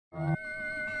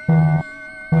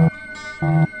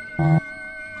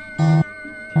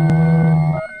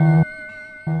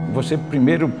Você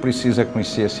primeiro precisa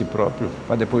conhecer a si próprio,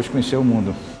 para depois conhecer o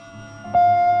mundo.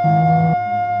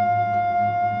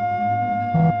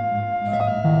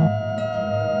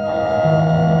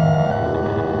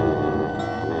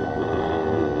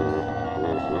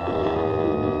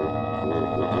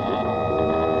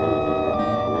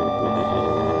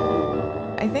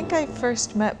 I think I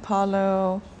first met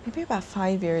Paulo maybe about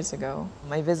 5 years ago.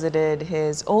 I visited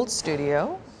his old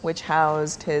studio, which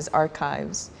housed his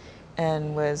archives,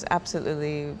 and was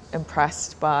absolutely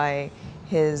impressed by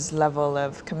his level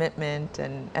of commitment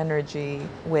and energy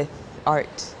with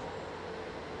art.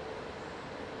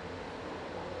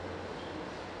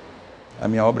 A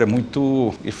minha obra é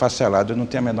muito esfacelada, eu não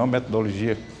tenho a menor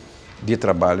metodologia de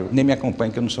trabalho, nem me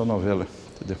acompanha que eu não sou novela,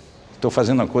 entendeu? Estou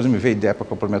fazendo uma coisa, me veio ideia para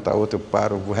complementar a outra, eu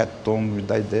paro, vou retomo, me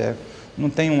dá ideia. Não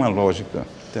tem uma lógica,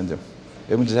 entendeu?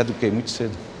 Eu me deseduquei muito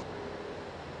cedo.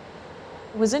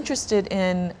 I was interested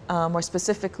in, more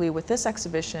specifically with this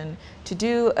exhibition, to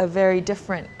do a very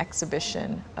different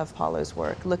exhibition of Paulo's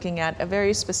work, looking at a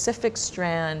very specific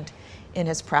strand in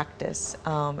his practice.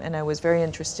 And I was very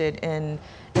interested in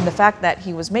the fact that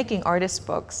he was making artist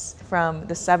books from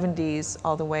the 70s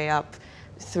all the way up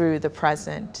through the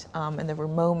present, and there were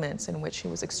moments in which he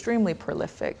was extremely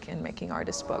prolific in making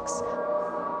artist books.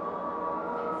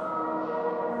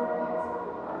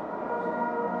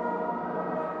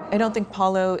 I don't think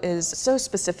Paulo is so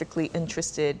specifically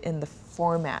interested in the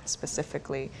format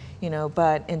specifically,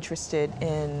 but interested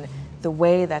in the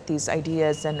way that these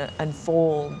ideas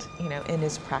unfold, in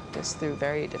his practice through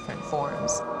very different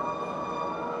forms.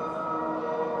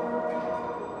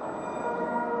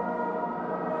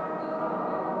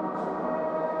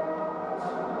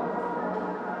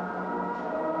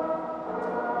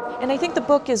 And I think the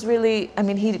book is really,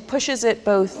 he pushes it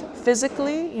both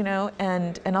physically,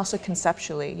 and also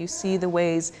conceptually. You see the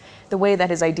way that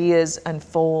his ideas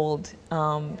unfold,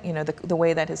 the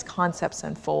way that his concepts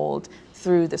unfold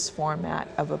through this format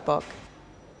of a book.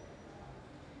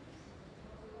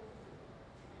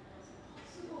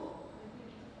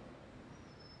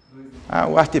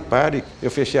 O Arte Pari, eu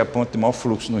fechei a ponte de maior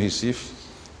fluxo no Recife,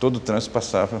 todo o trânsito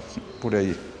passava por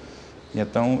aí.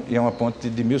 Então, é uma ponte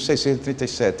de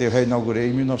 1637, eu reinaugurei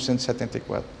em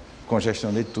 1974,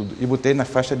 congestionei tudo e botei na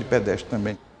faixa de pedestre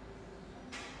também.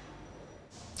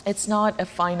 It's not a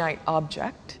finite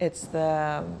object, it's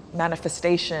the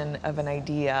manifestation of an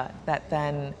idea that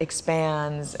then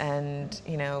expands and,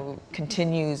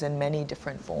 continues in many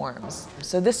different forms.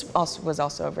 So this was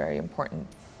also very important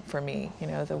for me,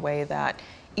 the way that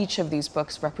each of these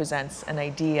books represents an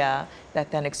idea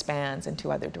that then expands into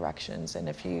other directions. And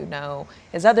if you know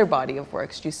his other body of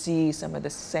works, you see some of the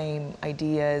same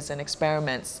ideas and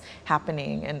experiments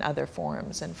happening in other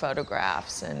forms, and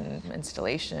photographs and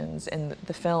installations, in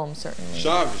the film certainly.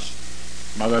 Chaves,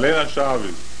 Madalena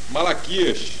Chaves,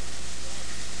 Malaquias,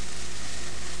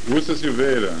 Lúcia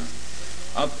Silveira,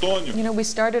 Antônio. We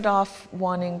started off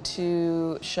wanting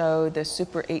to show the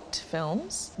Super 8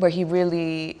 films, where he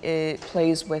really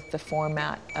plays with the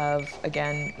format of,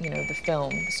 again, the film,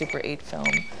 the Super 8 film.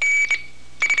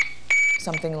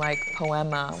 Something like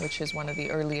Poema, which is one of the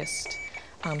earliest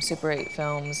Super 8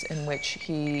 films, in which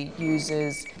he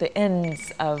uses the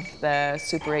ends of the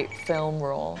Super 8 film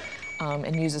roll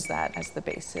and uses that as the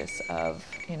basis of,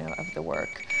 of the work.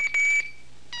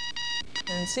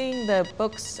 And seeing the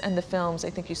books and the films, I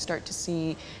think you start to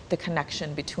see the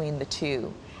connection between the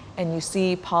two. And you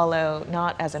see Paulo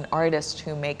not as an artist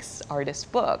who makes artist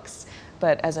books,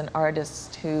 but as an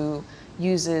artist who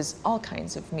uses all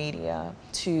kinds of media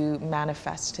to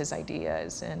manifest his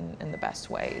ideas in the best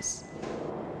ways.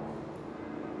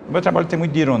 O meu trabalho tem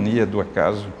muito de ironia, do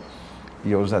acaso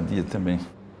e ousadia também.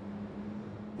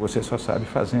 Você só sabe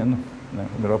fazendo, né?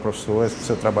 O melhor professor é o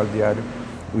seu trabalho diário.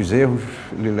 Os erros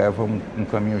lhe levam um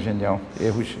caminho genial,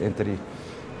 erros entre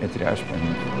aspas.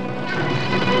 Né?